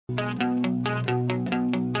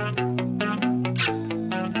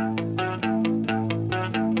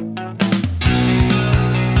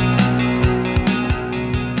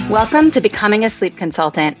Welcome to Becoming a Sleep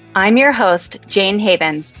Consultant. I'm your host, Jane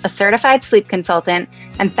Havens, a certified sleep consultant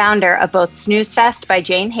and founder of both Snooze Fest by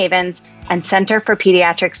Jane Havens and Center for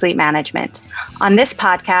Pediatric Sleep Management. On this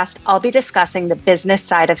podcast, I'll be discussing the business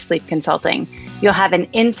side of sleep consulting. You'll have an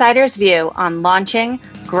insider's view on launching,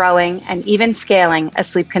 growing, and even scaling a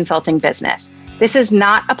sleep consulting business. This is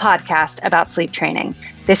not a podcast about sleep training.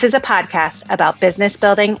 This is a podcast about business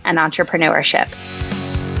building and entrepreneurship.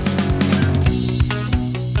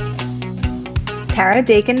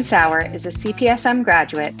 Dakin Sauer is a CPSM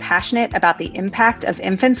graduate passionate about the impact of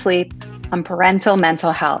infant sleep on parental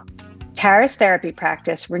mental health. Tara's therapy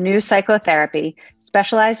practice, Renew Psychotherapy,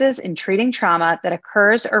 specializes in treating trauma that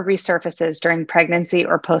occurs or resurfaces during pregnancy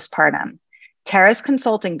or postpartum. Tara's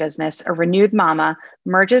consulting business, A Renewed Mama,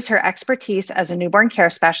 merges her expertise as a newborn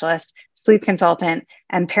care specialist, sleep consultant,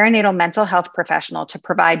 and perinatal mental health professional to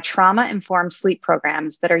provide trauma-informed sleep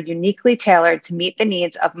programs that are uniquely tailored to meet the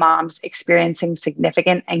needs of moms experiencing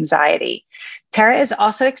significant anxiety. Tara is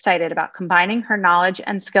also excited about combining her knowledge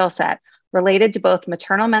and skill set related to both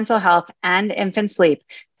maternal mental health and infant sleep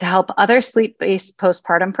to help other sleep-based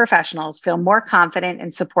postpartum professionals feel more confident in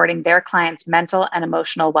supporting their clients' mental and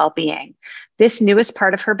emotional well-being. This newest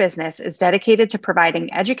part of her business is dedicated to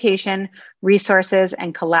providing education, resources,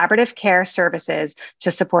 and collaborative care services to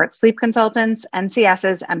support sleep consultants,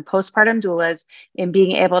 NCSs, and postpartum doulas in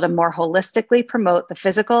being able to more holistically promote the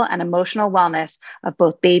physical and emotional wellness of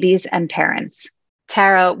both babies and parents.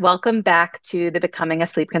 Tara, welcome back to the Becoming a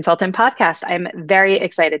Sleep Consultant podcast. I'm very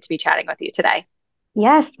excited to be chatting with you today.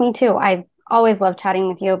 Yes, me too. I always love chatting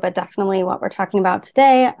with you, but definitely what we're talking about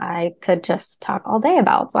today, I could just talk all day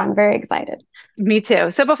about. So I'm very excited. Me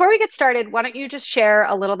too. So before we get started, why don't you just share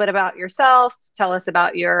a little bit about yourself? Tell us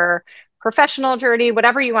about your professional journey,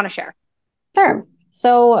 whatever you want to share. Sure.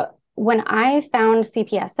 So when I found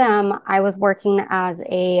CPSM, I was working as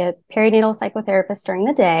a perinatal psychotherapist during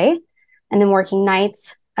the day, and then working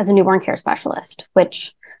nights as a newborn care specialist,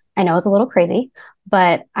 which I know is a little crazy,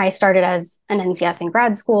 but I started as an NCS in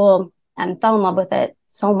grad school and fell in love with it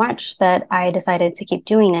so much that I decided to keep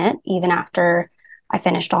doing it even after I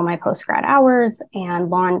finished all my post-grad hours and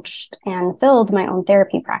launched and filled my own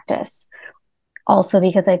therapy practice. Also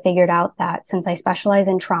because I figured out that since I specialize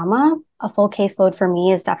in trauma, a full caseload for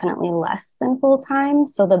me is definitely less than full-time.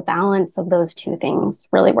 So the balance of those two things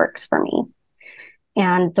really works for me.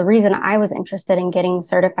 And the reason I was interested in getting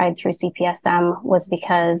certified through CPSM was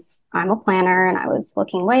because I'm a planner and I was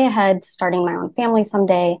looking way ahead to starting my own family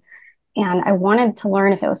someday. And I wanted to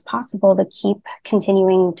learn if it was possible to keep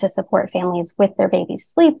continuing to support families with their baby's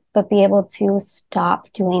sleep, but be able to stop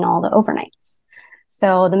doing all the overnights.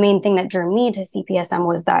 So the main thing that drew me to CPSM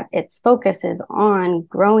was that its focus is on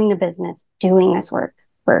growing a business, doing this work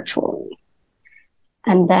virtually.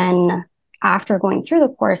 And then after going through the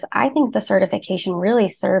course, I think the certification really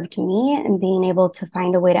served me in being able to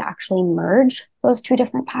find a way to actually merge those two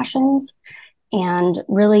different passions and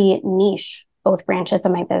really niche both branches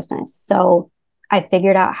of my business. So I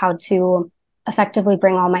figured out how to effectively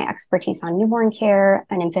bring all my expertise on newborn care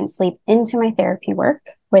and infant sleep into my therapy work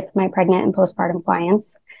with my pregnant and postpartum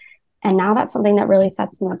clients. And now that's something that really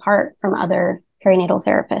sets me apart from other perinatal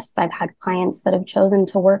therapists. I've had clients that have chosen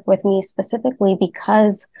to work with me specifically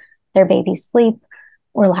because their baby's sleep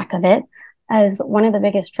or lack of it as one of the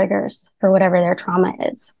biggest triggers for whatever their trauma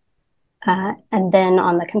is. And then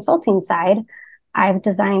on the consulting side, I've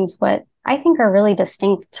designed what I think are really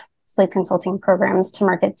distinct sleep consulting programs to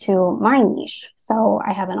market to my niche. So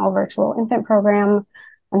I have an all virtual infant program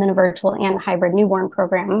and then a virtual and hybrid newborn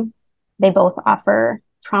program. They both offer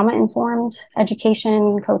trauma-informed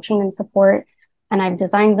education, coaching, and support. And I've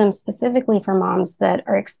designed them specifically for moms that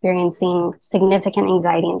are experiencing significant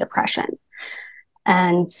anxiety and depression.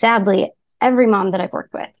 And sadly, every mom that I've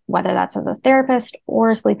worked with, whether that's as a therapist or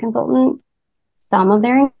a sleep consultant, some of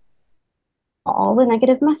their all the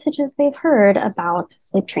negative messages they've heard about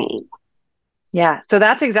sleep training. Yeah, so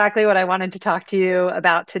that's exactly what I wanted to talk to you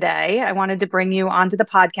about today. I wanted to bring you onto the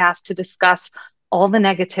podcast to discuss all the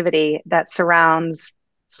negativity that surrounds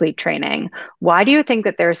sleep training. Why do you think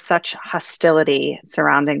that there's such hostility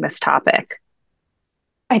surrounding this topic?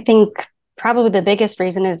 I think probably the biggest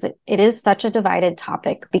reason is that it is such a divided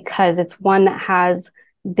topic because it's one that has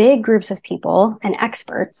big groups of people and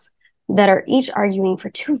experts that are each arguing for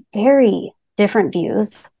two very different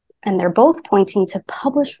views, and they're both pointing to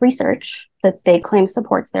published research that they claim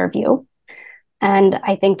supports their view. And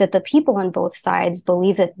I think that the people on both sides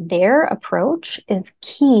believe that their approach is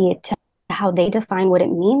key to how they define what it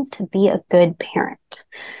means to be a good parent.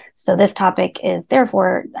 So this topic is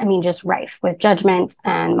therefore, just rife with judgment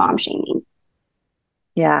and mom shaming.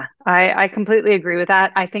 Yeah, I completely agree with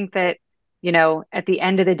that. I think that, at the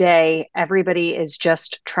end of the day, everybody is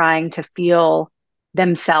just trying to feel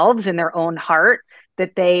themselves in their own heart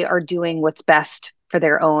that they are doing what's best for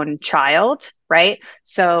their own child, right?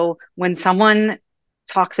 So when someone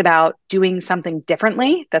talks about doing something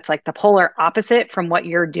differently, that's like the polar opposite from what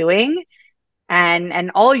you're doing,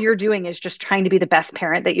 and all you're doing is just trying to be the best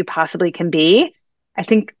parent that you possibly can be, I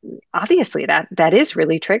think obviously that is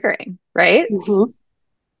really triggering, right? Mm-hmm.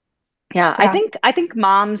 Yeah, I Yeah. think I think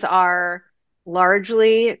moms are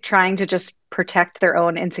largely trying to just protect their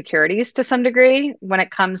own insecurities to some degree when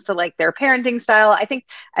it comes to like their parenting style. I think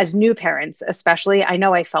as new parents, especially, I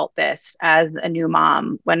know I felt this as a new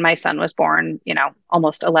mom when my son was born,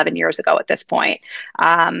 almost 11 years ago at this point.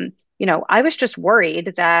 I was just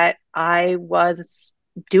worried that I was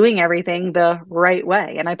doing everything the right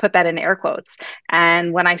way. And I put that in air quotes.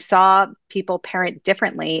 And when I saw people parent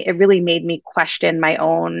differently, it really made me question my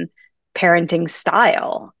own parenting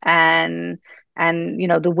style and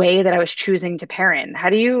the way that I was choosing to parent. How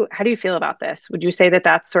do you feel about this? Would you say that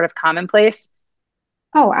that's sort of commonplace?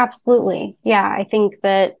 Oh, absolutely. Yeah, I think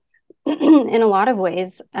that in a lot of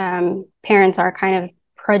ways, parents are kind of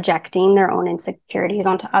projecting their own insecurities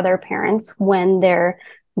onto other parents when they're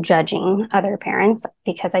judging other parents.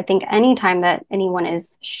 Because I think anytime that anyone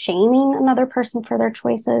is shaming another person for their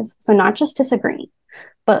choices, so not just disagreeing,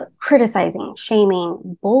 but criticizing,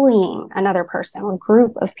 shaming, bullying another person or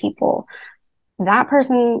group of people, that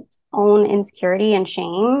person's own insecurity and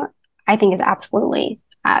shame, I think, is absolutely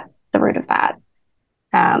at the root of that.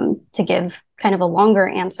 To give kind of a longer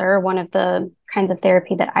answer, one of the kinds of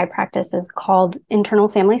therapy that I practice is called internal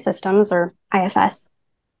family systems, or IFS.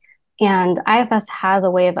 And IFS has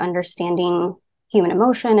a way of understanding human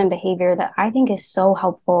emotion and behavior that I think is so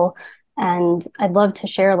helpful. And I'd love to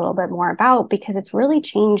share a little bit more about, because it's really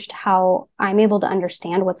changed how I'm able to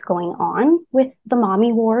understand what's going on with the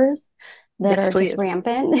mommy wars that Yes, are just please.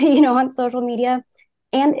 rampant, on social media.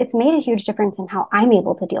 And it's made a huge difference in how I'm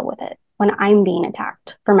able to deal with it when I'm being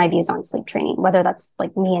attacked for my views on sleep training, whether that's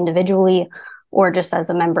like me individually or just as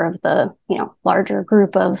a member of the, larger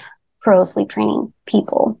group of pro sleep training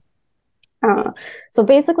people. So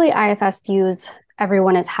basically, IFS views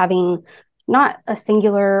everyone as having not a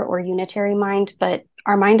singular or unitary mind, but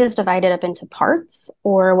our mind is divided up into parts,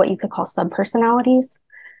 or what you could call subpersonalities.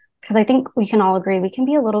 Because I think we can all agree we can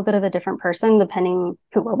be a little bit of a different person depending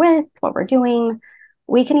who we're with, what we're doing.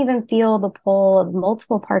 We can even feel the pull of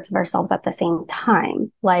multiple parts of ourselves at the same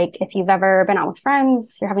time. Like if you've ever been out with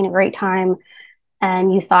friends, you're having a great time,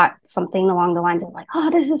 and you thought something along the lines of like, oh,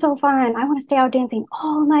 this is so fun. I want to stay out dancing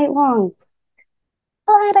all night long.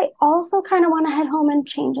 But I also kind of want to head home and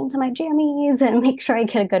change into my jammies and make sure I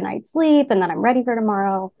get a good night's sleep and that I'm ready for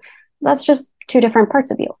tomorrow. That's just two different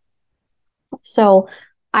parts of you. So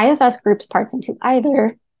IFS groups parts into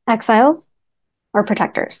either exiles or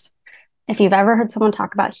protectors. If you've ever heard someone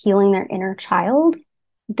talk about healing their inner child,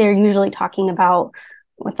 they're usually talking about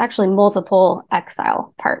what's actually multiple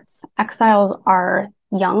exile parts. Exiles are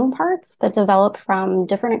young parts that develop from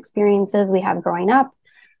different experiences we have growing up,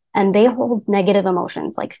 and they hold negative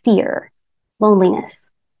emotions like fear,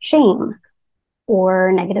 loneliness, shame,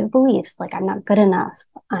 or negative beliefs like I'm not good enough,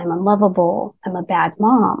 I'm unlovable, I'm a bad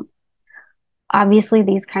mom. Obviously,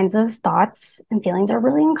 these kinds of thoughts and feelings are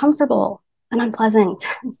really uncomfortable and unpleasant.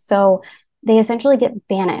 So they essentially get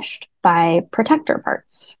banished by protector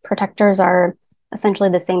parts. Protectors are essentially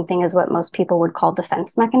the same thing as what most people would call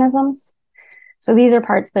defense mechanisms. So these are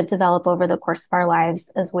parts that develop over the course of our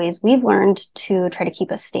lives as ways we've learned to try to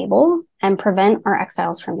keep us stable and prevent our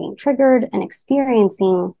exiles from being triggered and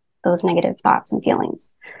experiencing those negative thoughts and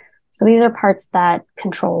feelings. So these are parts that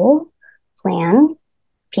control, plan,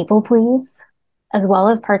 people please, as well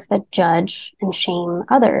as parts that judge and shame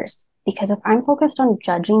others. Because if I'm focused on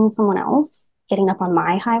judging someone else, getting up on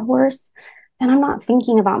my high horse, then I'm not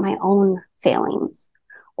thinking about my own failings.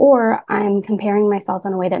 Or I'm comparing myself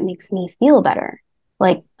in a way that makes me feel better.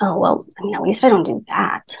 Like, oh, well, at least I don't do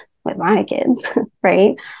that with my kids,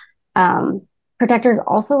 right? Um, Protectors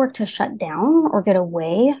also work to shut down or get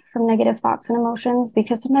away from negative thoughts and emotions,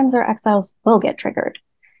 because sometimes our exiles will get triggered.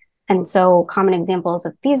 And so common examples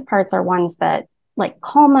of these parts are ones that like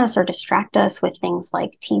calm us or distract us with things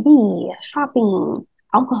like TV, shopping,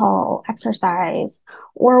 alcohol, exercise,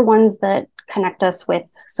 or ones that connect us with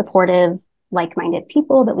supportive, like-minded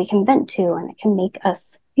people that we can vent to and it can make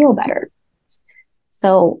us feel better.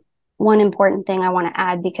 So one important thing I want to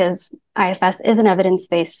add, because IFS is an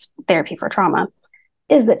evidence-based therapy for trauma,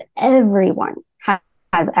 is that everyone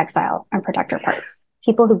has exile and protector parts.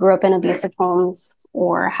 People who grew up in abusive homes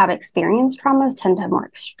or have experienced traumas tend to have more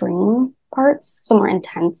extreme parts, so more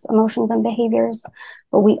intense emotions and behaviors,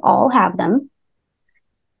 but we all have them.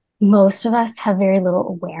 Most of us have very little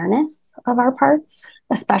awareness of our parts,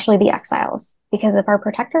 especially the exiles, because if our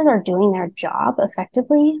protectors are doing their job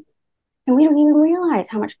effectively, and we don't even realize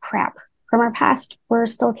how much crap from our past we're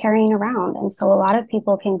still carrying around. And so a lot of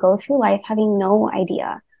people can go through life having no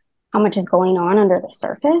idea how much is going on under the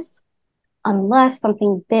surface unless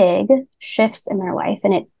something big shifts in their life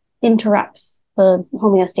and it interrupts the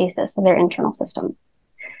homeostasis of their internal system.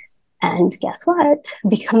 And guess what?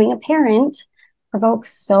 Becoming a parent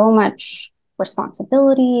provokes so much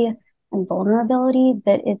responsibility and vulnerability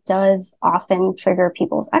that it does often trigger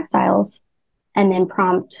people's exiles and then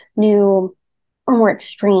prompt new or more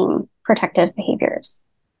extreme protective behaviors.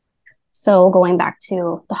 So going back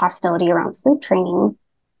to the hostility around sleep training,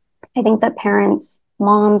 I think that parents,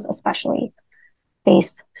 moms especially,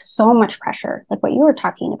 face so much pressure, like what you were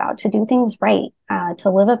talking about, to do things right, to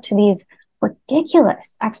live up to these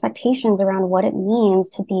ridiculous expectations around what it means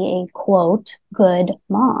to be a quote good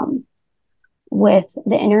mom. With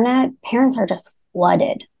the internet, parents are just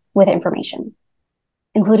flooded with information,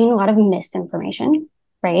 including a lot of misinformation,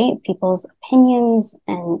 right? People's opinions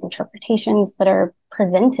and interpretations that are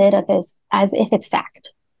presented as if it's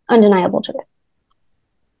fact, undeniable truth.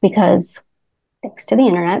 Because thanks to the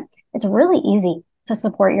internet, it's really easy to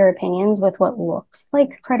support your opinions with what looks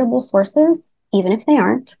like credible sources, even if they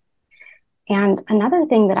aren't. And another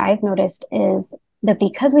thing that I've noticed is that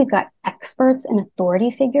because we've got experts and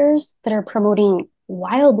authority figures that are promoting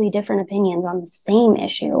wildly different opinions on the same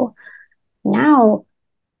issue, now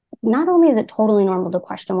not only is it totally normal to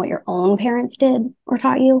question what your own parents did or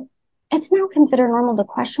taught you, it's now considered normal to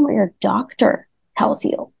question what your doctor tells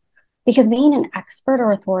you. Because being an expert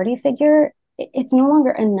or authority figure, it's no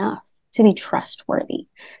longer enough to be trustworthy.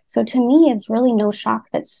 So to me, it's really no shock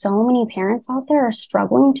that so many parents out there are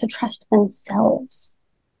struggling to trust themselves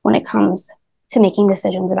when it comes to making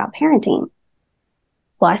decisions about parenting.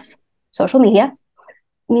 Plus, social media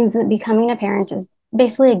means that becoming a parent is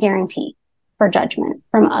basically a guarantee for judgment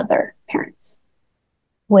from other parents,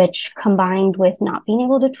 which combined with not being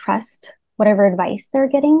able to trust whatever advice they're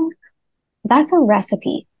getting, that's a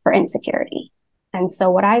recipe for insecurity. And so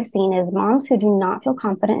what I've seen is moms who do not feel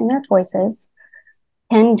confident in their choices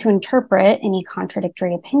tend to interpret any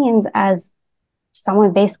contradictory opinions as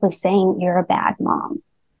someone basically saying you're a bad mom.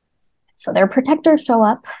 So their protectors show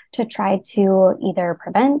up to try to either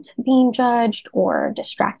prevent being judged or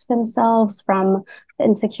distract themselves from the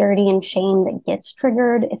insecurity and shame that gets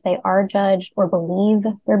triggered if they are judged or believe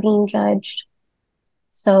they're being judged.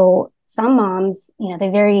 So some moms,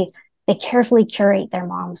 they carefully curate their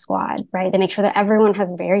mom squad, right? They make sure that everyone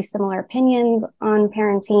has very similar opinions on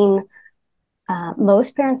parenting.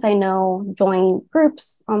 Most parents I know join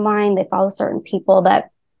groups online. They follow certain people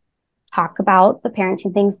that talk about the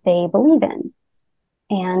parenting things they believe in.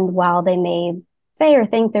 And while they may say or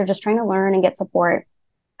think they're just trying to learn and get support,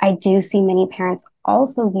 I do see many parents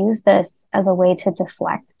also use this as a way to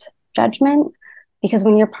deflect judgment. Because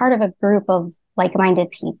when you're part of a group of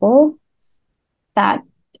like-minded people, that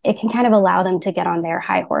it can kind of allow them to get on their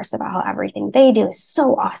high horse about how everything they do is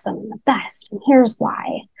so awesome and the best, and here's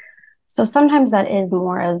why. So sometimes that is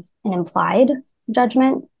more of an implied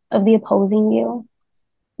judgment of the opposing view.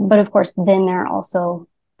 But of course, then there are also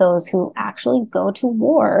those who actually go to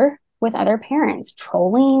war with other parents,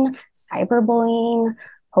 trolling, cyberbullying,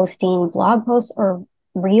 posting blog posts or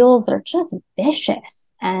reels that are just vicious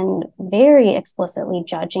and very explicitly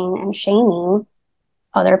judging and shaming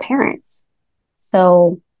other parents.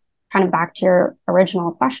 So kind of back to your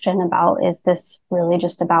original question about, is this really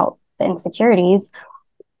just about the insecurities?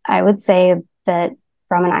 I would say that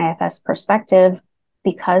from an IFS perspective,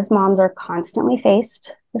 because moms are constantly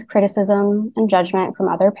faced with criticism and judgment from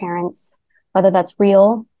other parents, whether that's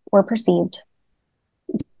real or perceived,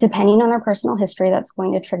 depending on their personal history, that's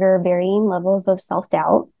going to trigger varying levels of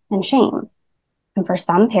self-doubt and shame. And for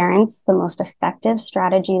some parents, the most effective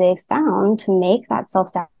strategy they've found to make that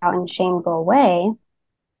self-doubt and shame go away,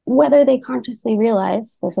 whether they consciously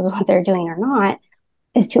realize this is what they're doing or not,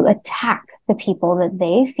 is to attack the people that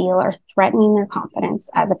they feel are threatening their confidence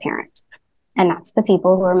as a parent. And that's the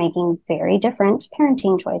people who are making very different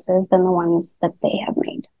parenting choices than the ones that they have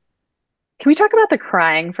made. Can we talk about the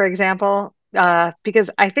crying, for example? Because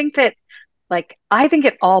I think that, I think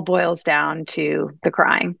it all boils down to the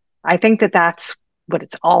crying. I think that that's what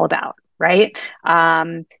it's all about, right?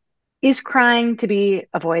 Is crying to be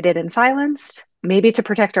avoided and silenced? maybe to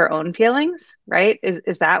protect our own feelings, right?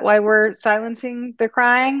 Is that why we're silencing the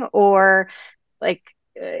crying? Or like,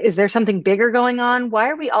 is there something bigger going on? Why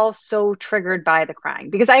are we all so triggered by the crying?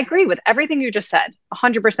 Because I agree with everything you just said,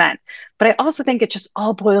 100%. But I also think it just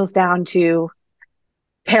all boils down to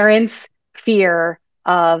parents' fear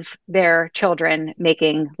of their children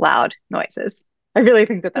making loud noises. I really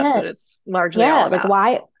think that that's what Yes. it's largely all Yeah. Like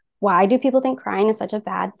about. why do people think crying is such a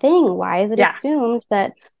bad thing? Why is it Yeah. assumed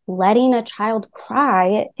that letting a child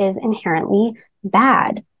cry is inherently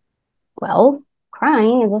bad? Well,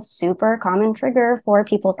 crying is a super common trigger for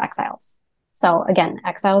people's exiles. So again,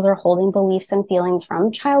 exiles are holding beliefs and feelings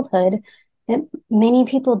from childhood that many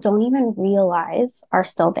people don't even realize are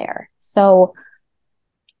still there. So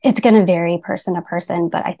it's going to vary person to person,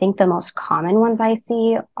 but I think the most common ones I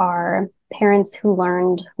see are parents who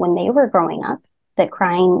learned when they were growing up that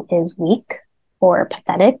crying is weak or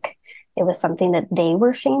pathetic. It was something that they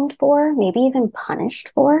were shamed for, maybe even punished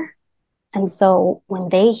for. And so when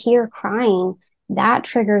they hear crying, that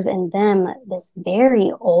triggers in them this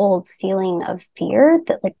very old feeling of fear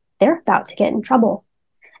that like they're about to get in trouble.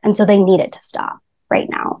 And so they need it to stop right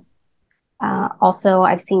now. Also,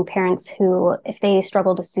 I've seen parents who, if they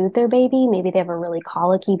struggle to soothe their baby, maybe they have a really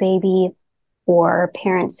colicky baby, or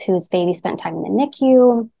parents whose baby spent time in the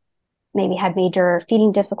NICU, maybe had major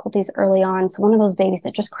feeding difficulties early on. So one of those babies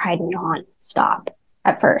that just cried nonstop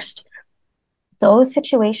at first. Those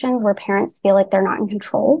situations where parents feel like they're not in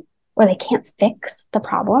control or they can't fix the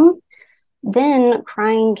problem, then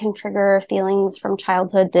crying can trigger feelings from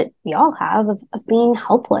childhood that we all have of being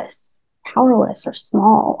helpless, powerless, or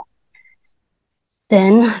small.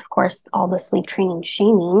 Then, of course, all the sleep training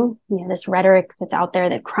shaming, this rhetoric that's out there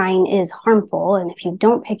that crying is harmful. And if you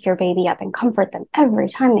don't pick your baby up and comfort them every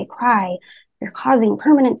time they cry, you're causing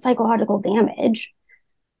permanent psychological damage.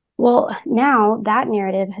 Well, now that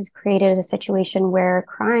narrative has created a situation where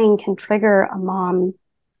crying can trigger a mom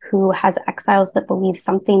who has exiles that believe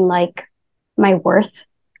something like, my worth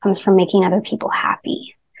comes from making other people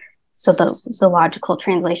happy. So the logical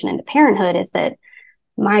translation into parenthood is that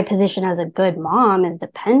my position as a good mom is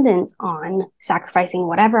dependent on sacrificing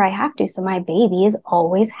whatever I have to so my baby is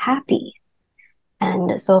always happy.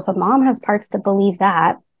 And so if a mom has parts that believe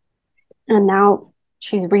that, and now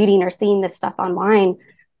she's reading or seeing this stuff online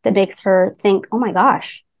that makes her think, oh my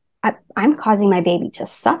gosh, I'm causing my baby to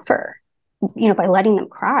suffer, by letting them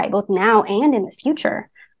cry, both now and in the future,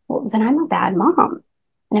 well, then I'm a bad mom.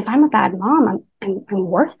 And if I'm a bad mom, I'm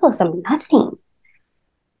worthless. I'm nothing.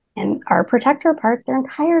 And our protector parts, their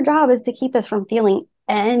entire job is to keep us from feeling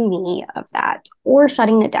any of that or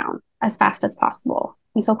shutting it down as fast as possible.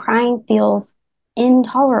 And so crying feels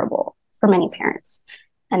intolerable for many parents.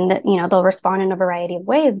 And that, they'll respond in a variety of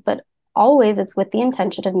ways, but always it's with the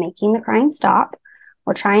intention of making the crying stop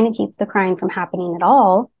or trying to keep the crying from happening at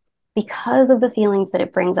all because of the feelings that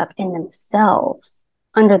it brings up in themselves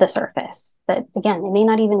under the surface. That again, they may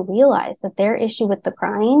not even realize that their issue with the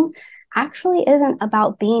crying actually isn't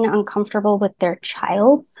about being uncomfortable with their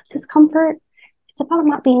child's discomfort. It's about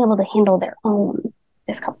not being able to handle their own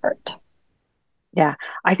discomfort. Yeah,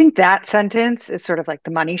 I think that sentence is sort of like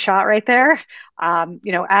the money shot right there.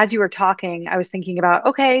 As you were talking, I was thinking about,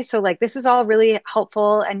 okay, so like this is all really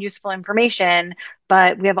helpful and useful information,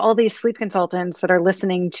 but we have all these sleep consultants that are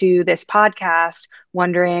listening to this podcast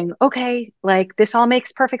wondering, okay, like this all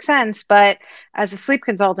makes perfect sense, but as a sleep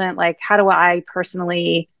consultant, like how do I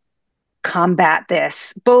personally combat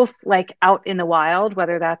this both like out in the wild,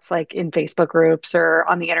 whether that's like in Facebook groups or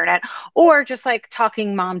on the internet, or just like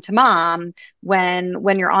talking mom to mom when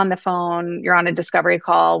you're on the phone, you're on a discovery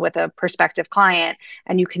call with a prospective client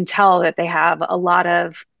and you can tell that they have a lot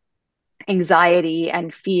of anxiety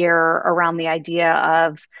and fear around the idea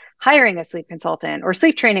of hiring a sleep consultant or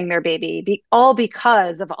sleep training their baby, all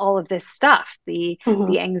because of all of this stuff, the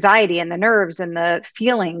anxiety and the nerves and the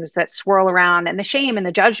feelings that swirl around and the shame and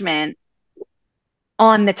the judgment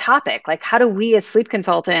on the topic. Like, how do we as sleep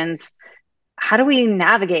consultants, how do we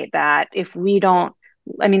navigate that if we don't?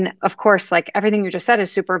 I mean, of course, like everything you just said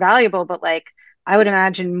is super valuable, but like I would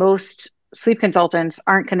imagine most sleep consultants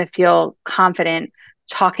aren't going to feel confident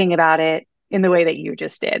talking about it in the way that you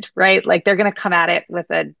just did, right? Like they're going to come at it with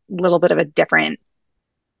a little bit of a different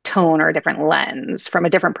tone or a different lens from a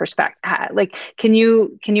different perspective. Like, can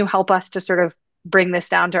you help us to sort of bring this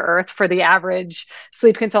down to earth for the average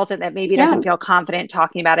sleep consultant that maybe Yeah. doesn't feel confident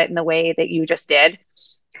talking about it in the way that you just did?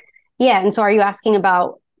 Yeah. And so are you asking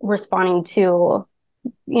about responding to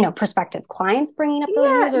prospective clients bringing up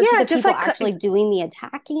those views, or to Yeah, the just people like actually doing the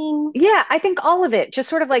attacking? yeah, I think all of it, just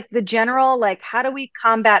sort of like the general, like, how do we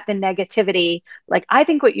combat the negativity? Like, I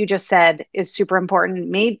think what you just said is super important.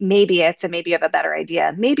 Maybe it's, and maybe you have a better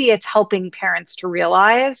idea. Maybe it's helping parents to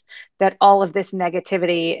realize that all of this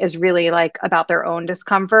negativity is really like about their own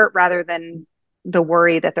discomfort rather than the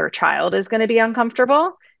worry that their child is going to be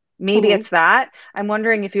uncomfortable. Maybe Mm-hmm. it's that. I'm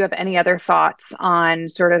wondering if you have any other thoughts on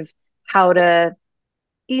sort of how to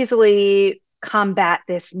easily combat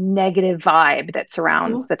this negative vibe that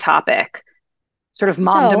surrounds the topic, sort of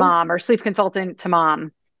mom to So mom or sleep consultant to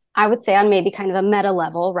mom. I would say on maybe kind of a meta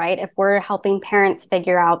level, right? If we're helping parents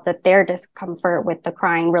figure out that their discomfort with the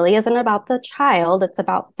crying really isn't about the child, it's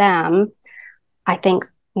about them, I think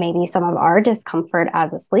maybe some of our discomfort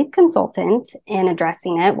as a sleep consultant in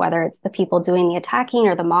addressing it, whether it's the people doing the attacking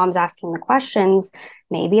or the moms asking the questions,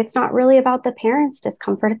 maybe it's not really about the parents'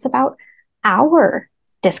 discomfort, it's about our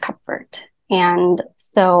discomfort. And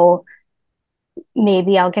so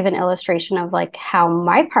maybe I'll give an illustration of like how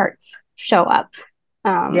my parts show up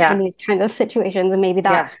in Yeah. these kinds of situations, and maybe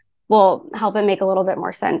that Yeah. will help it make a little bit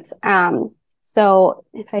more sense. So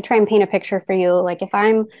if I try and paint a picture for you, like if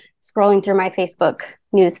I'm scrolling through my Facebook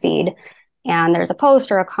news feed and there's a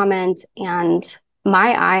post or a comment, and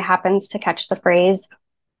my eye happens to catch the phrase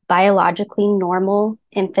biologically normal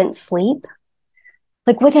infant sleep,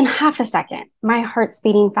 like within half a second, my heart's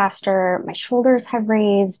beating faster, my shoulders have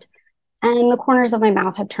raised, and the corners of my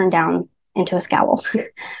mouth have turned down into a scowl.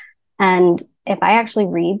 And if I actually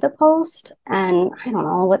read the post, and I don't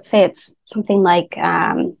know, let's say it's something like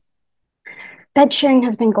bed sharing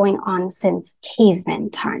has been going on since caveman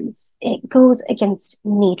times. It goes against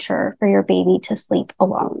nature for your baby to sleep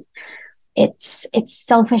alone. It's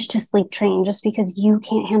selfish to sleep train just because you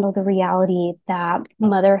can't handle the reality that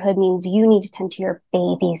motherhood means you need to tend to your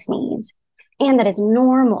baby's needs, and that is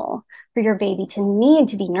normal for your baby to need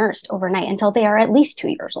to be nursed overnight until they are at least 2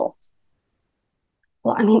 years old.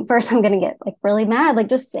 Well, I mean, first I'm gonna get like really mad, like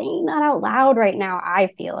just saying that out loud right now.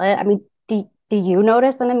 I feel it. I mean, do you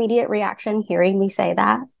notice an immediate reaction hearing me say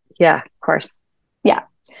that? Yeah, of course. Yeah.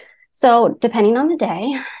 So depending on the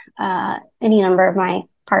day, any number of my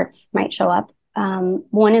parts might show up.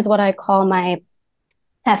 One is what I call my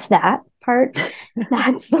F that part.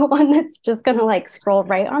 That's the one that's just gonna like scroll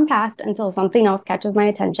right on past until something else catches my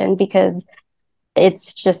attention, because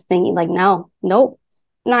it's just thinking like, no, nope,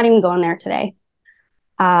 not even going there today.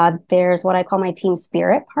 There's what I call my team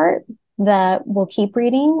spirit part that will keep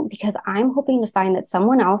reading because I'm hoping to find that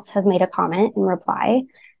someone else has made a comment in reply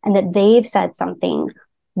and that they've said something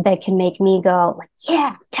that can make me go like,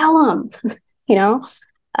 yeah, tell them, you know?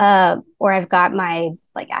 Or I've got my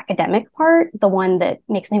like academic part, the one that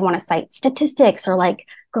makes me want to cite statistics or like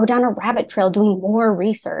go down a rabbit trail doing more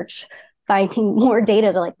research, finding more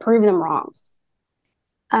data to like prove them wrong.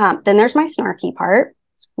 Then there's my snarky part.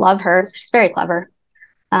 Love her. She's very clever.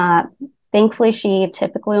 Uh, Thankfully, she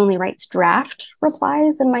typically only writes draft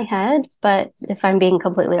replies in my head. But if I'm being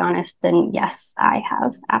completely honest, then yes, I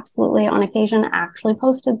have absolutely on occasion actually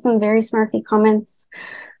posted some very snarky comments.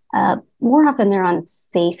 More often they're on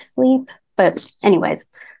safe sleep. But, anyways,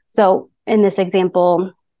 so in this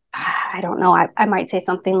example, I don't know, I might say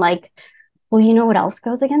something like, well, you know what else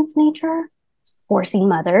goes against nature? Forcing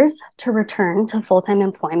mothers to return to full-time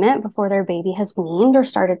employment before their baby has weaned or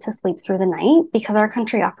started to sleep through the night because our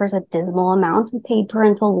country offers a dismal amount of paid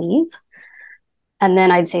parental leave. And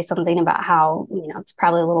then I'd say something about how, it's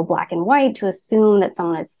probably a little black and white to assume that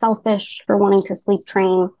someone is selfish for wanting to sleep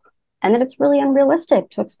train, and that it's really unrealistic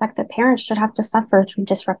to expect that parents should have to suffer through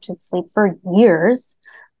disrupted sleep for years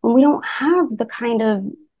when we don't have the kind of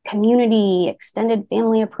community, extended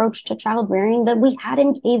family approach to child rearing that we had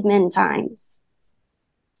in caveman times.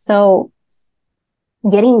 So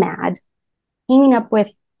getting mad, hanging up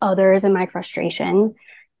with others in my frustration,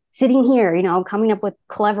 sitting here, coming up with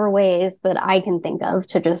clever ways that I can think of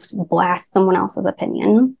to just blast someone else's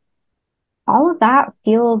opinion. All of that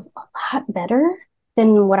feels a lot better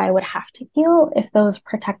than what I would have to feel if those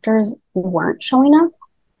protectors weren't showing up,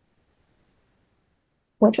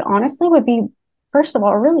 which honestly would be, first of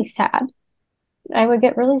all, really sad. I would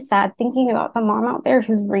get really sad thinking about the mom out there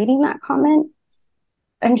who's reading that comment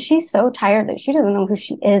and she's so tired that she doesn't know who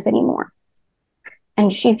she is anymore.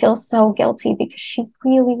 And she feels so guilty because she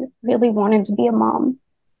really, really wanted to be a mom.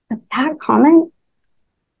 But that comment,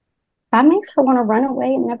 that makes her want to run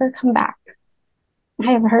away and never come back.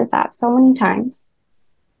 I have heard that so many times.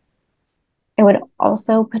 I would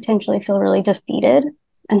also potentially feel really defeated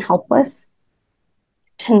and helpless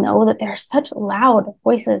to know that there are such loud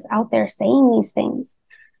voices out there saying these things,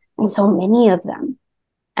 and so many of them.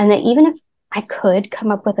 And that even if I could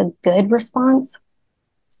come up with a good response,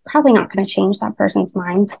 it's probably not going to change that person's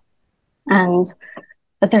mind. And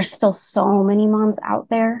but there's still so many moms out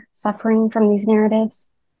there suffering from these narratives.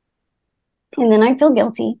 And then I feel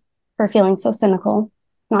guilty for feeling so cynical,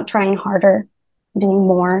 not trying harder, doing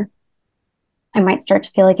more. I might start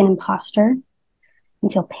to feel like an imposter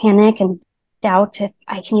and feel panic and doubt if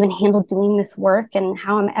I can even handle doing this work and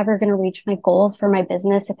how I'm ever going to reach my goals for my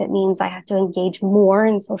business if it means I have to engage more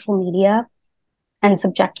in social media and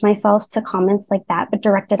subject myself to comments like that, but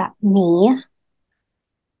directed at me.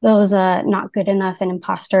 Those not good enough and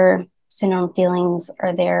imposter syndrome feelings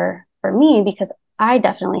are there for me because I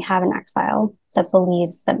definitely have an exile that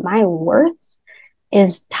believes that my worth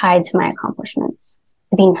is tied to my accomplishments,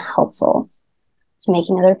 to being helpful, to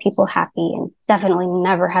making other people happy, and definitely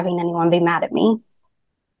never having anyone be mad at me.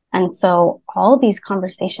 And so all these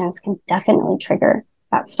conversations can definitely trigger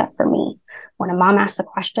that stuff for me. When a mom asks a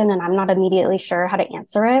question and I'm not immediately sure how to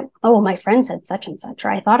answer it, oh, my friend said such and such,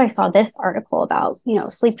 or I thought I saw this article about,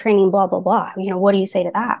 sleep training, blah, blah, blah. What do you say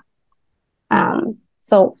to that?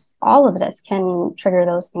 So all of this can trigger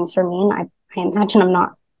those things for me. And I imagine I'm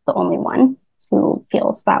not the only one who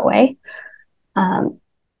feels that way.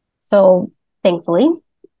 So thankfully,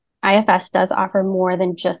 IFS does offer more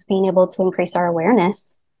than just being able to increase our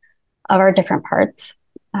awareness of our different parts.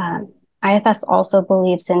 IFS also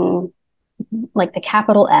believes in like the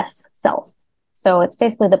capital S self. So it's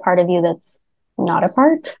basically the part of you that's not a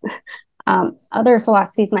part. Other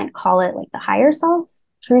philosophies might call it like the higher self,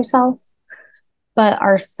 true self. But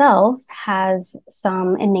our self has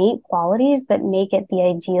some innate qualities that make it the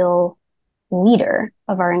ideal leader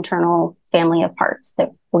of our internal family of parts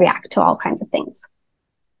that react to all kinds of things.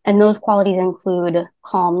 And those qualities include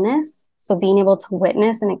calmness. So being able to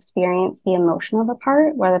witness and experience the emotion of a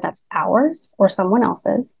part, whether that's ours or someone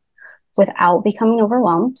else's, without becoming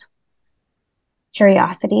overwhelmed.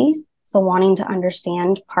 Curiosity. So wanting to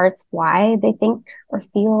understand parts, why they think or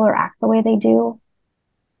feel or act the way they do.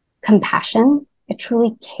 Compassion. It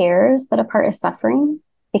truly cares that a part is suffering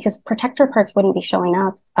because protector parts wouldn't be showing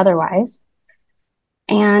up otherwise.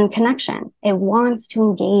 And connection. It wants to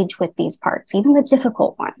engage with these parts, even the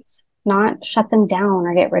difficult ones, not shut them down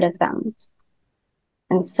or get rid of them.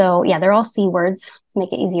 And so, yeah, they're all C words to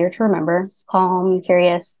make it easier to remember. Calm,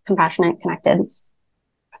 curious, compassionate, connected.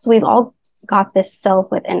 So we've all got this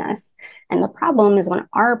self within us. And the problem is when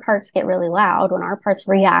our parts get really loud, when our parts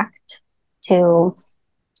react to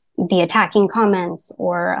the attacking comments,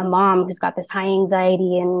 or a mom who's got this high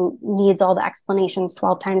anxiety and needs all the explanations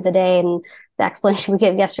 12 times a day, and the explanation we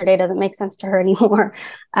gave yesterday doesn't make sense to her anymore.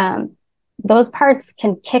 Those parts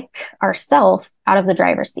can kick ourself out of the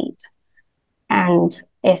driver's seat. And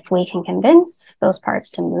if we can convince those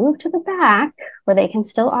parts to move to the back where they can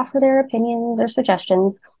still offer their opinions or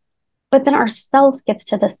suggestions, but then our self gets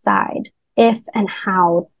to decide if and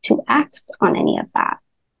how to act on any of that.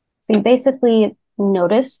 So you basically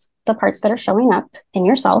notice the parts that are showing up in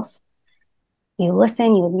yourself. You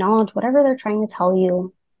listen, you acknowledge whatever they're trying to tell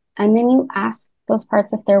you, and then you ask those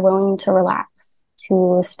parts if they're willing to relax,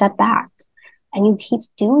 to step back. And you keep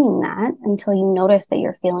doing that until you notice that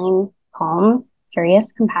you're feeling calm,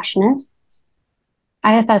 curious, compassionate.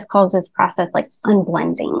 IFS calls this process like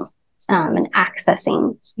unblending and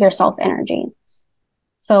accessing your self energy.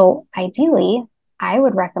 So ideally, I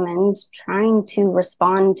would recommend trying to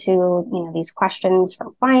respond to, these questions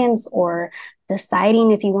from clients, or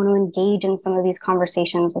deciding if you want to engage in some of these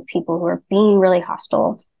conversations with people who are being really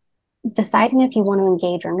hostile, deciding if you want to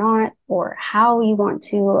engage or not, or how you want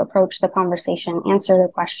to approach the conversation, answer the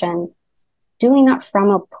question, doing that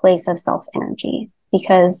from a place of self-energy,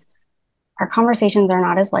 because our conversations are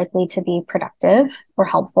not as likely to be productive or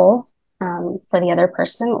helpful for the other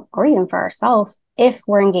person or even for ourselves if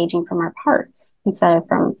we're engaging from our parts instead of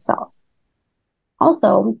from self.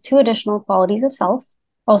 Also, 2 additional qualities of self,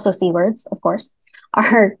 also C words, of course,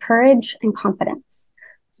 are courage and confidence.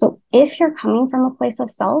 So if you're coming from a place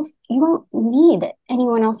of self, you don't need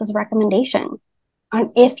anyone else's recommendation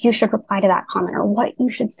on if you should reply to that comment or what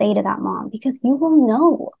you should say to that mom, because you will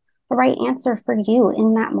know the right answer for you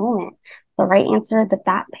in that moment, the right answer that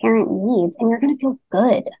that parent needs, and you're going to feel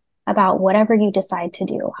good about whatever you decide to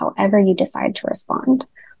do, however you decide to respond.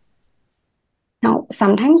 Now,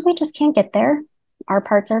 sometimes we just can't get there. Our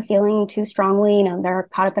parts are feeling too strongly, they're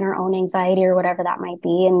caught up in our own anxiety or whatever that might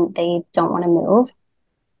be, and they don't want to move.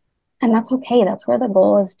 And that's okay. That's where the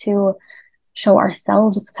goal is, to show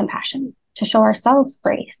ourselves compassion, to show ourselves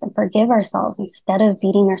grace and forgive ourselves instead of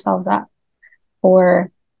beating ourselves up,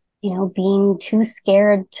 or, being too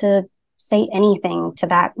scared to say anything to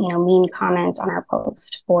that, mean comment on our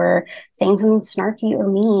post, or saying something snarky or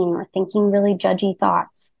mean, or thinking really judgy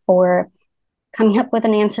thoughts, or coming up with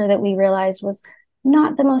an answer that we realized was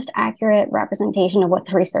not the most accurate representation of what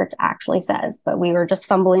the research actually says, but we were just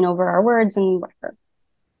fumbling over our words and whatever.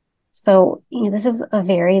 So, this is a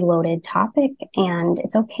very loaded topic, and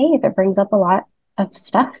it's okay if it brings up a lot of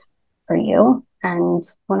stuff for you. And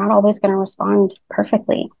we're not always going to respond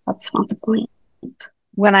perfectly. That's not the point.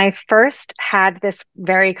 When I first had this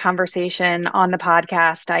very conversation on the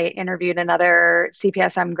podcast, I interviewed another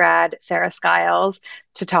CPSM grad, Sarah Skiles,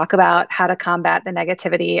 to talk about how to combat the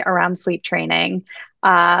negativity around sleep training.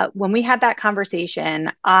 When we had that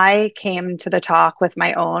conversation, I came to the talk with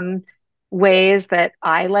my own ways that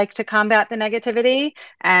I like to combat the negativity.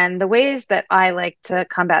 And the ways that I like to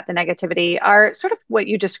combat the negativity are sort of what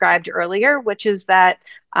you described earlier, which is that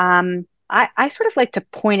I sort of like to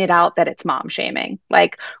point it out that it's mom shaming.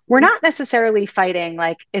 Like, we're not necessarily fighting,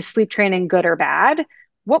 like, is sleep training good or bad?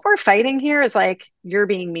 What we're fighting here is like, you're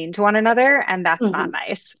being mean to one another, and that's not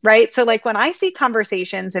nice, right? So, like, when I see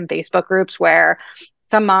conversations in Facebook groups where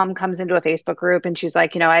some mom comes into a Facebook group and she's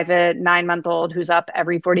like, I have a 9-month-old who's up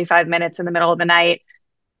every 45 minutes in the middle of the night.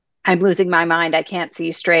 I'm losing my mind. I can't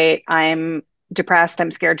see straight. I'm depressed.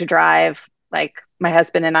 I'm scared to drive. Like, my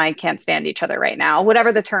husband and I can't stand each other right now,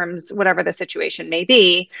 whatever the terms, whatever the situation may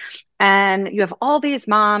be. And you have all these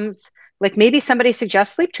moms, like, maybe somebody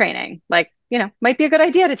suggests sleep training, like, might be a good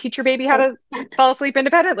idea to teach your baby how to fall asleep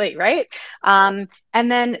independently, right? And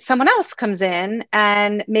then someone else comes in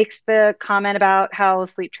and makes the comment about how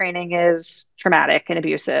sleep training is traumatic and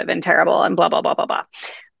abusive and terrible and blah, blah, blah, blah, blah.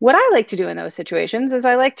 What I like to do in those situations is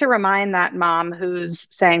I like to remind that mom who's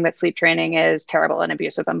saying that sleep training is terrible and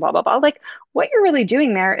abusive and blah, blah, blah. Like, what you're really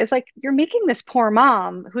doing there is, like, you're making this poor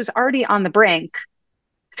mom who's already on the brink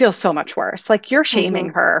feel so much worse. Like, you're shaming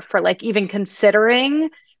her for, like, even considering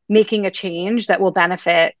making a change that will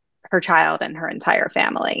benefit her child and her entire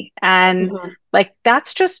family. And like,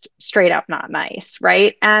 that's just straight up not nice,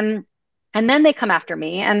 right? And then they come after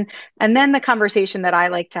me, and then the conversation that I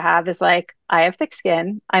like to have is like, I have thick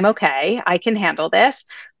skin, I'm okay, I can handle this.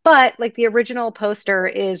 But like, the original poster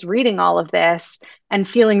is reading all of this and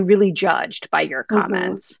feeling really judged by your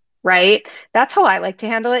comments, right? That's how I like to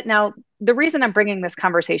handle it. Now, the reason I'm bringing this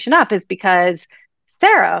conversation up is because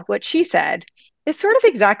Sarah, what she said is sort of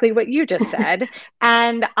exactly what you just said.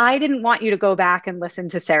 And I didn't want you to go back and listen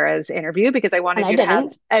to Sarah's interview because I wanted you to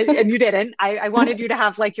have, and you didn't. I wanted you to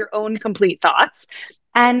have, like, your own complete thoughts.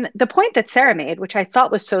 And the point that Sarah made, which I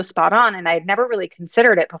thought was so spot on, and I had never really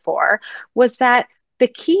considered it before, was that the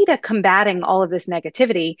key to combating all of this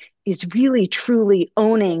negativity is really truly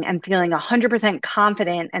owning and feeling 100%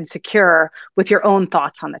 confident and secure with your own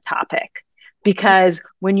thoughts on the topic. Because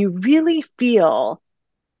when you really feel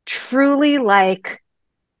truly like,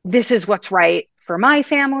 this is what's right for my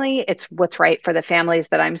family, it's what's right for the families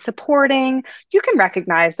that I'm supporting, you can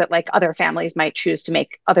recognize that, like, other families might choose to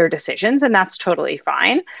make other decisions, and that's totally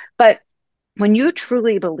fine. But when you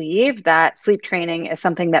truly believe that sleep training is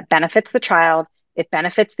something that benefits the child, it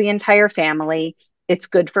benefits the entire family, it's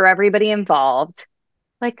good for everybody involved,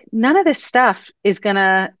 like, none of this stuff is going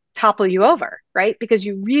to topple you over, right? Because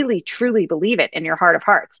you really truly believe it in your heart of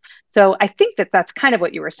hearts. So I think that that's kind of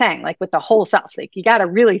what you were saying, like, with the whole self, like, you got to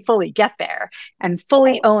really fully get there and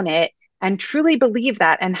fully own it and truly believe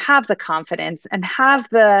that and have the confidence and have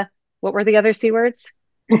the, what were the other C words?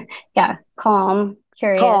 Yeah. Calm,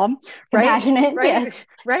 curious, calm, compassionate, right? yes.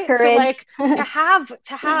 Right. Courage. So, like, to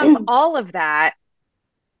have all of that,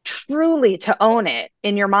 truly to own it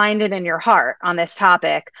in your mind and in your heart on this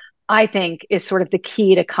topic, I think is sort of the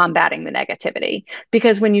key to combating the negativity.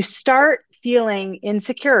 Because when you start feeling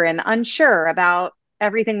insecure and unsure about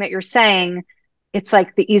everything that you're saying, it's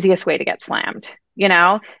like the easiest way to get slammed,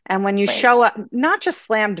 And when you show up, not just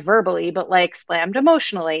slammed verbally, but like slammed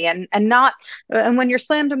emotionally, and when you're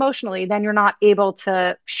slammed emotionally, then you're not able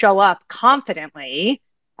to show up confidently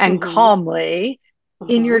and calmly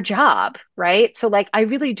in your job, right? So, like, I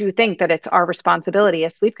really do think that it's our responsibility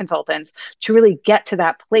as sleep consultants to really get to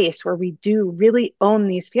that place where we do really own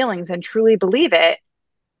these feelings and truly believe it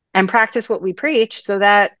and practice what we preach, so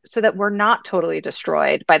that we're not totally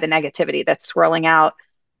destroyed by the negativity that's swirling out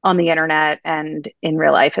on the internet and in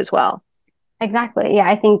real life as well. Exactly. Yeah,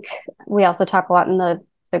 I think we also talk a lot in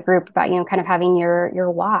the group about, kind of having your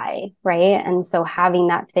why, right? And so having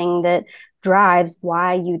that thing that drives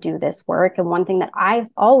why you do this work. And one thing that I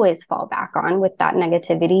always fall back on with that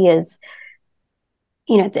negativity is,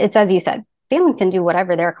 it's as you said, families can do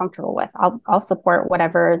whatever they're comfortable with. I'll support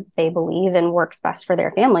whatever they believe and works best for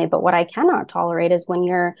their family. But what I cannot tolerate is when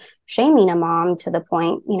you're shaming a mom to the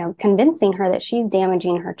point, convincing her that she's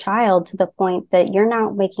damaging her child to the point that you're now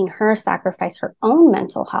making her sacrifice her own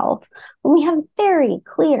mental health, when we have very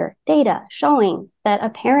clear data showing that a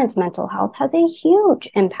parent's mental health has a huge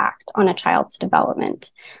impact on a child's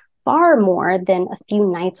development, far more than a few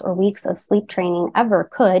nights or weeks of sleep training ever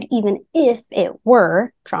could, even if it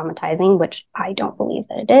were traumatizing, which I don't believe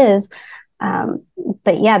that it is.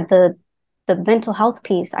 But yeah, the mental health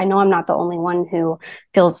piece, I know I'm not the only one who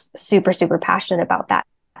feels super, super passionate about that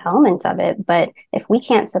element of it. But if we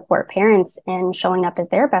can't support parents in showing up as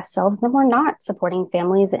their best selves, then we're not supporting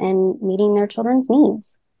families in meeting their children's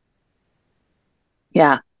needs.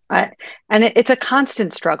 Yeah. It's a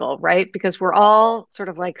constant struggle, right? Because we're all sort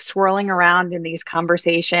of like swirling around in these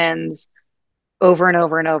conversations over and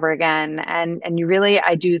over and over again. And you really,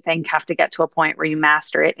 I do think, have to get to a point where you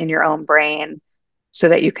master it in your own brain so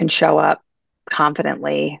that you can show up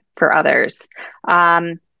confidently for others.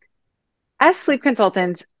 As sleep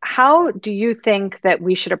consultants, how do you think that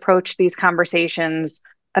we should approach these conversations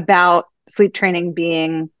about sleep training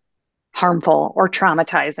being harmful or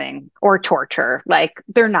traumatizing or torture? Like,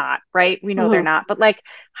 they're not, right? We know they're not, but like,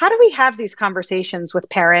 how do we have these conversations with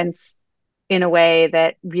parents in a way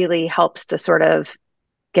that really helps to sort of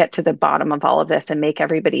get to the bottom of all of this and make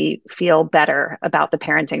everybody feel better about the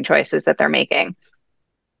parenting choices that they're making?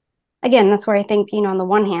 Again, that's where I think, on the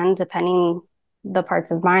one hand, depending the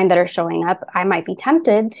parts of mine that are showing up, I might be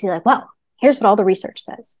tempted to be like, well, here's what all the research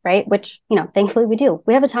says, right? Which, thankfully we do.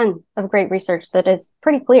 We have a ton of great research that is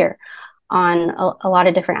pretty clear on a lot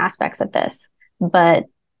of different aspects of this. But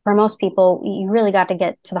for most people, you really got to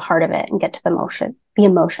get to the heart of it and get to the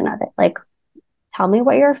emotion of it. Like, tell me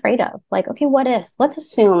what you're afraid of. Like, okay, what if? Let's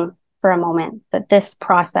assume for a moment that this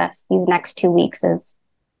process, these next 2 weeks is,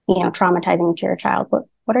 traumatizing to your child.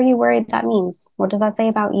 What are you worried that means? What does that say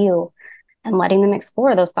about you? And letting them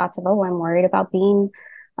explore those thoughts of, oh, I'm worried about being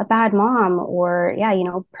a bad mom, or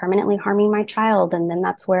permanently harming my child. And then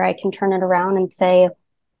that's where I can turn it around and say,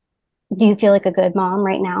 do you feel like a good mom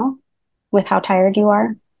right now with how tired you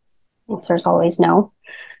are? Answer is always no.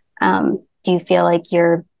 Do you feel like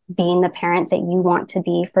you're being the parent that you want to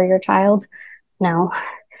be for your child? No.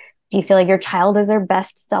 Do you feel like your child is their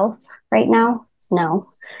best self right now? No.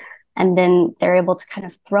 And then they're able to kind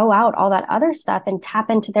of throw out all that other stuff and tap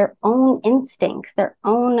into their own instincts, their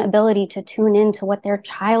own ability to tune into what their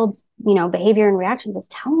child's, behavior and reactions is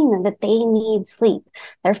telling them that they need sleep,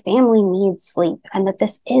 their family needs sleep, and that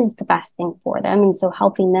this is the best thing for them. And so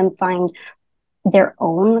helping them find their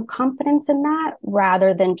own confidence in that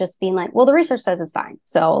rather than just being like, well, the research says it's fine.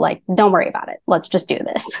 So like, don't worry about it. Let's just do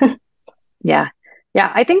this. Yeah. Yeah,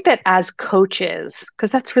 I think that as coaches,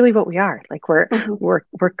 because that's really what we are. Like we're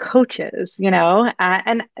coaches, I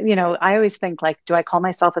always think like, do I call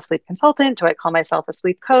myself a sleep consultant? Do I call myself a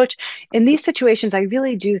sleep coach? In these situations, I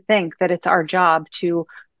really do think that it's our job to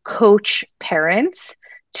coach parents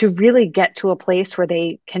to really get to a place where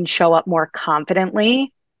they can show up more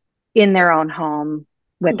confidently in their own home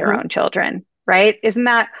with their own children. Right? Isn't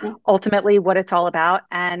that ultimately what it's all about?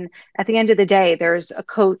 And at the end of the day, there's a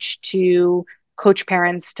coach to coach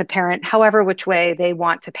parents to parent however which way they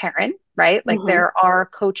want to parent, right? Like there are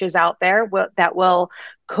coaches out there that will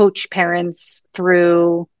coach parents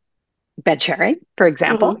through bed sharing, for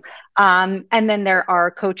example. And then there are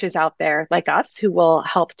coaches out there like us who will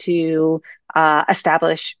help to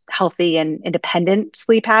establish healthy and independent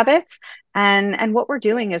sleep habits. And what we're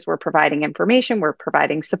doing is we're providing information, we're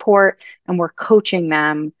providing support, and we're coaching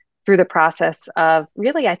them through the process of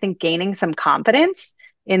really, I think, gaining some confidence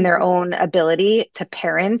in their own ability to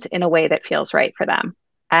parent in a way that feels right for them.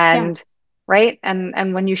 And right.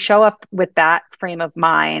 And when you show up with that frame of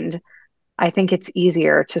mind, I think it's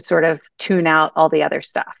easier to sort of tune out all the other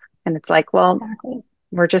stuff. And it's like, well,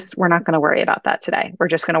 we're not going to worry about that today. We're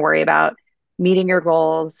just going to worry about meeting your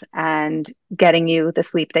goals and getting you the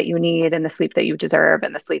sleep that you need and the sleep that you deserve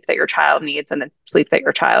and the sleep that your child needs and the sleep that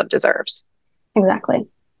your child deserves. Exactly.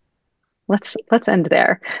 Let's end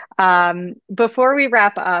there. Before we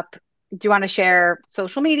wrap up, do you want to share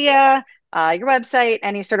social media, your website,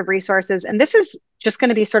 any sort of resources? And this is just going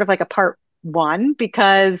to be sort of like a part one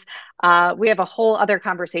because we have a whole other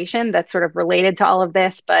conversation that's sort of related to all of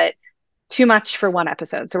this, but too much for one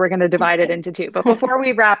episode. So we're going to divide it into two. But before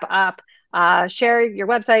we wrap up, share your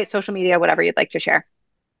website, social media, whatever you'd like to share.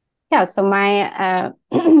 Yeah, so my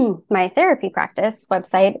my therapy practice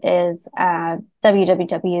website is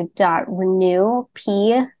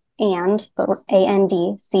www.renewphr.com.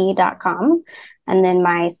 andc.com. And then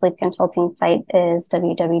my sleep consulting site is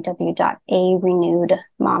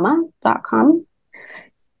www.arenewedmama.com.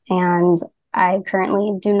 And I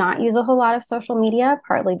currently do not use a whole lot of social media,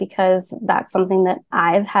 partly because that's something that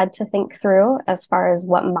I've had to think through as far as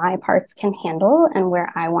what my parts can handle and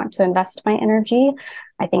where I want to invest my energy.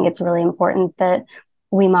 I think it's really important that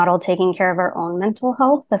we model taking care of our own mental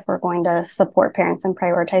health if we're going to support parents in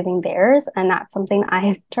prioritizing theirs. And that's something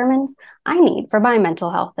I've determined I need for my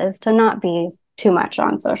mental health, is to not be too much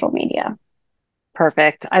on social media.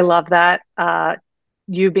 Perfect. I love that.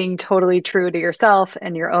 You being totally true to yourself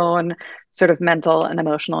and your own sort of mental and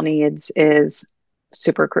emotional needs is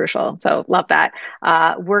super crucial. So love that.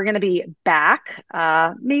 We're going to be back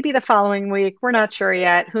maybe the following week. We're not sure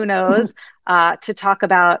yet. Who knows? To talk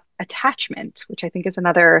about attachment, which I think is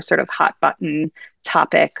another sort of hot button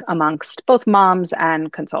topic amongst both moms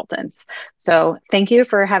and consultants. So thank you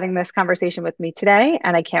for having this conversation with me today.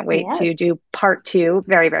 And I can't wait to do part 2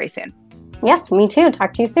 very, very soon. Yes, me too.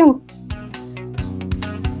 Talk to you soon.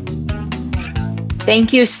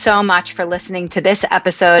 Thank you so much for listening to this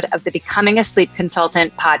episode of the Becoming a Sleep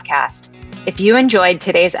Consultant podcast. If you enjoyed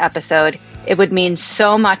today's episode, it would mean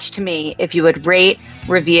so much to me if you would rate,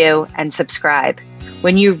 review, and subscribe.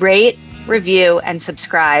 When you rate, review, and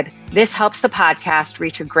subscribe, this helps the podcast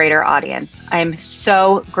reach a greater audience. I am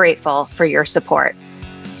so grateful for your support.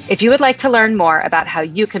 If you would like to learn more about how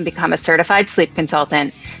you can become a certified sleep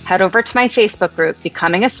consultant, head over to my Facebook group,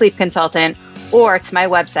 Becoming a Sleep Consultant, or to my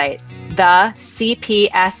website,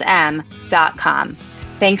 thecpsm.com.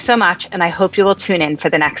 Thanks so much, and I hope you will tune in for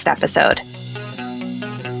the next episode.